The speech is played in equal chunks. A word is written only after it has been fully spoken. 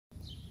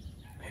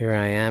Here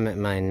I am at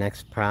my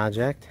next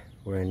project.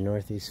 We're in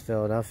Northeast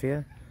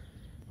Philadelphia,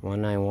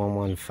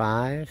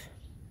 19115.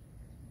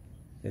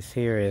 This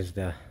here is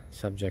the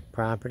subject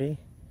property,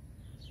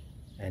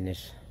 and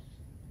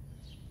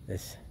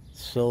this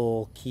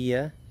Soul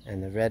Kia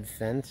and the red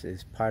fence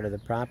is part of the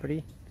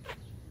property.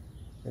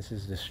 This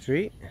is the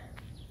street.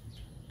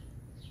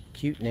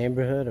 Cute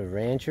neighborhood of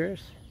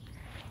ranchers.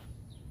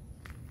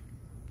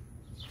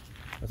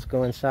 Let's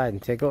go inside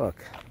and take a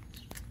look.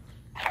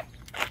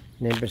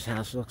 Neighbor's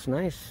house looks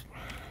nice.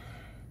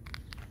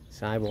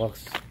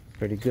 Sidewalk's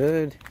pretty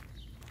good.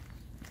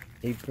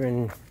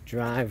 Apron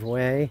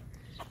driveway.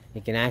 You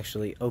can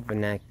actually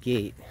open that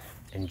gate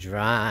and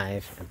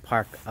drive and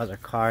park other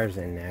cars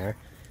in there.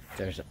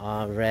 There's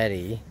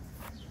already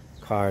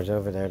cars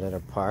over there that are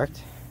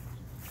parked.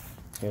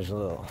 Here's a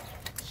little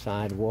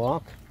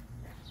sidewalk.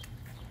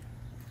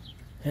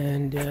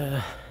 And,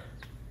 you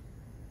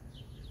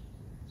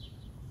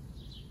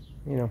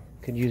know,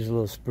 could use a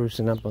little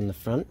sprucing up on the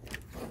front.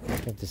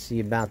 Have to see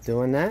about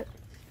doing that.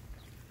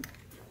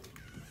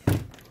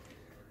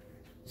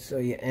 So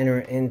you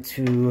enter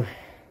into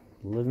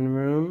the living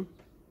room,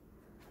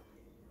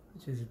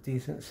 which is a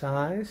decent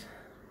size.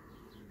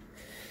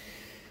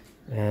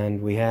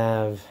 And we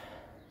have,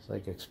 it's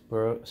like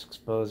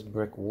exposed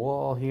brick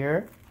wall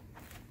here.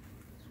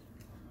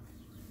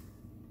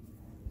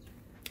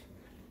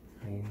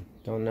 I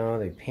don't know,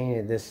 they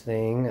painted this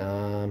thing.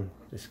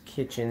 This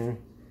kitchen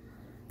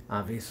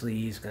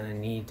obviously is going to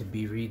need to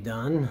be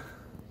redone.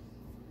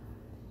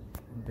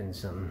 Been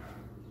some,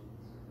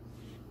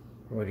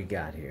 what do you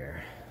got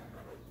here?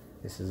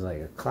 This is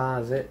like a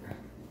closet.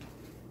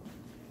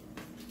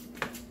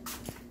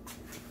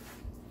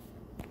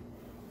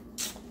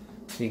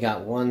 So you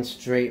got one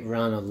straight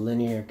run of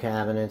linear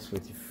cabinets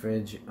with your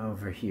fridge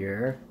over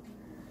here.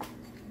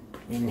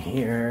 In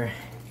here,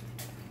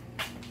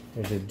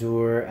 there's a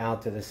door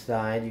out to the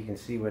side. You can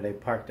see where they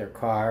parked their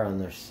car on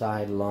their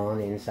side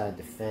lawn inside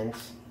the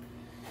fence.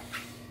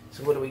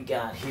 So what do we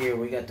got here?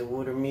 We got the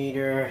water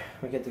meter,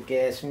 we got the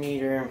gas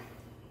meter,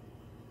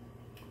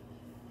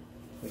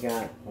 we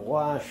got a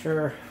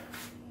washer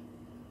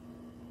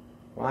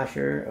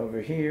over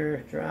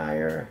here,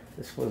 dryer.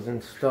 This was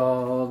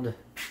installed,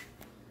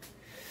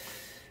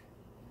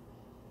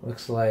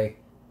 looks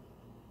like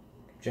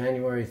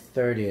January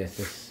 30th,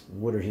 this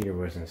water heater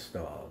was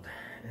installed.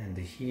 And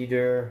the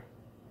heater,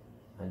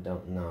 I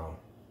don't know.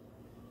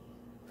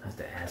 I have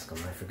to ask him,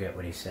 I forget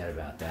what he said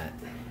about that.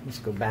 Let's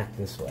go back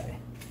this way.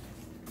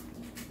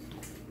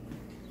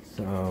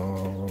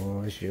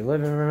 So, this is your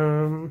living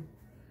room,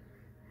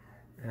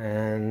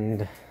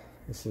 and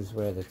this is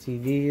where the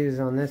TV is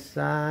on this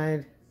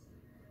side.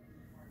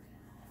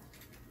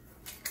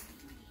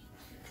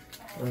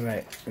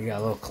 Alright, we got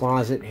a little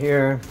closet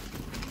here.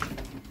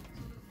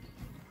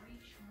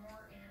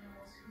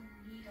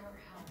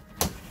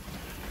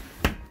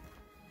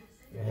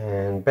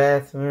 And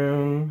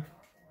bathroom.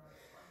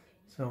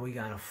 So we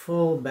got a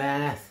full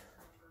bath.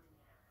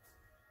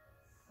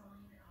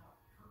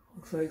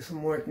 Looks like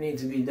some work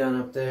needs to be done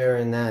up there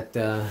in that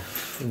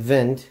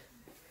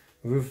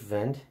roof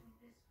vent.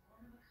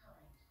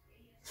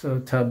 So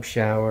tub,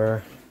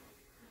 shower,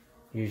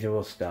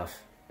 usual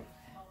stuff.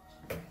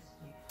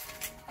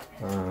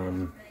 Here's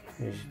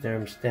your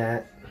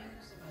thermostat.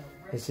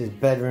 This is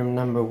bedroom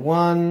number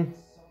 1.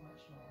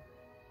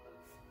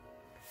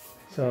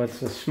 So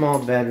it's a small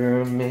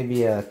bedroom,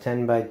 maybe a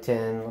 10 by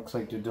 10. Looks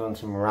like they're doing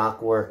some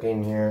rock work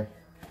in here.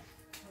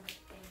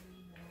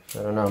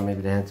 I don't know,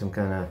 maybe they had some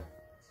kind of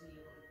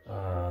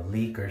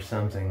leak or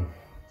something.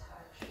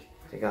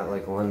 They got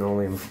like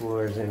linoleum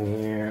floors in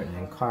here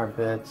and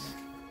carpets.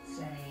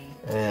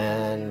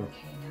 And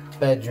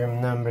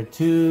bedroom number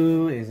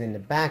 2 is in the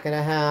back of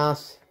the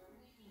house.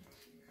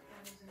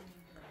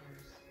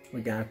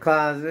 We got a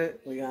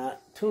closet. We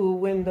got 2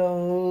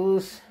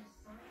 windows.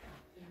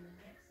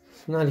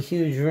 It's not a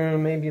huge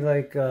room, maybe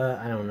like,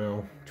 I don't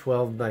know,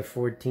 12 by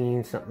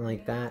 14, something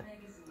like that.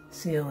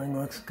 Ceiling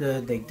looks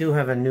good. They do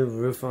have a new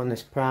roof on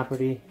this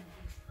property,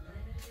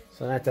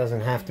 so that doesn't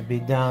have to be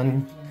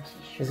done.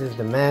 This is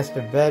the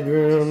master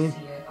bedroom.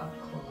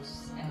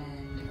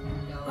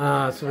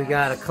 So we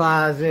got a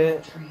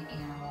closet,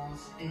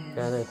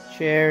 got a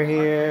chair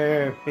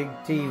here, big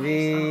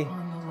TV,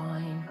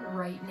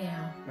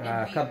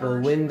 a couple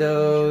of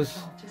windows,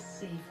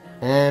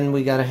 and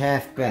we got a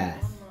half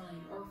bath.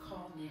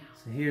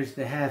 So here's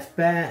the half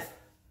bath.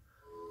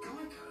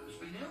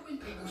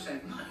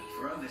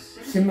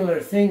 Similar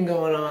thing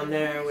going on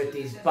there with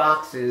these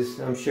boxes.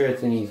 I'm sure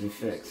it's an easy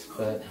fix,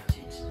 but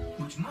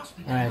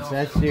alright, so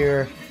that's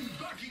your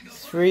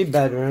 3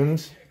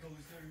 bedrooms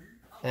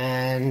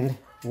and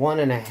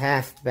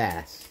 1.5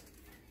 baths.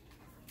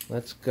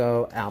 Let's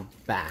go out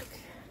back.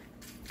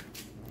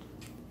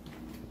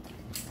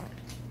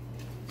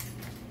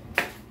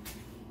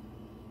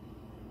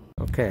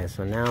 Okay,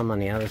 so now I'm on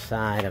the other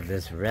side of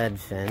this red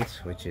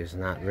fence, which is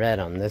not red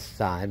on this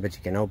side, but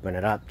you can open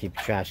it up, keep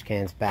trash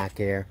cans back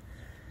here.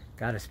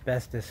 Got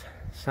asbestos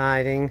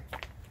siding,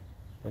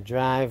 a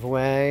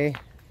driveway,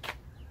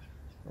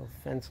 little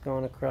fence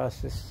going across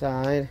this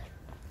side.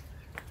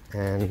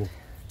 And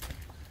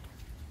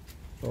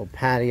little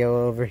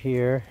patio over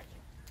here.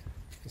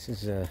 This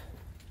is a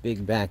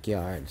big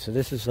backyard. So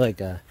this is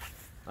like a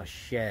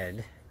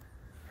shed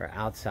for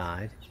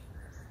outside.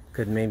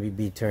 Could maybe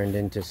be turned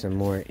into some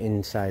more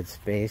inside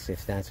space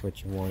if that's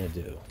what you want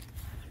to do.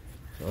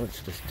 So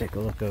let's just take a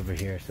look over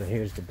here. So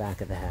here's the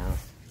back of the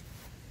house.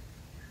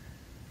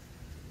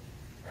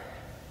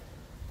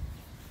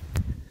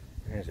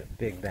 There's a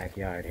big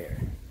backyard here.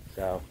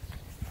 So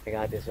I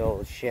got this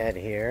old shed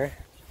here,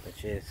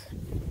 which is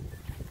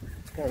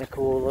kind of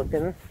cool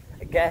looking,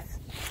 I guess.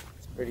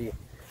 It's pretty,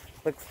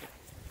 looks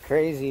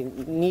crazy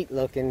neat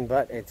looking,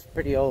 but it's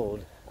pretty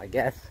old, I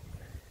guess.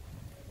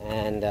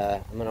 And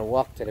I'm gonna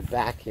walk to the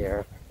back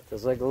here.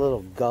 There's like a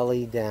little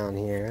gully down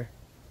here.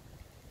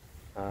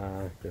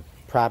 The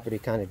property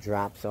kind of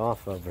drops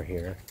off over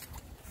here,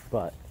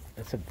 but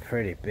it's a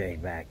pretty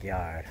big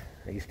backyard.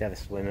 I used to have a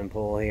swimming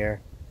pool here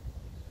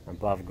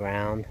above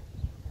ground,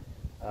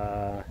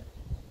 but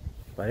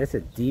it's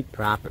a deep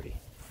property.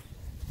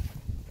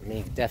 I mean,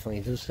 you can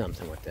definitely do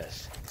something with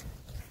this.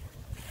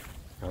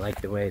 I like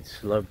the way it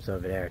slopes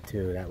over there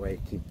too. That way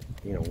it keeps,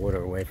 you know,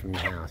 water away from the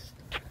house.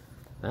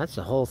 That's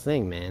the whole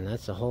thing, man.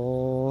 That's the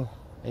whole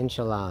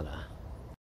enchilada.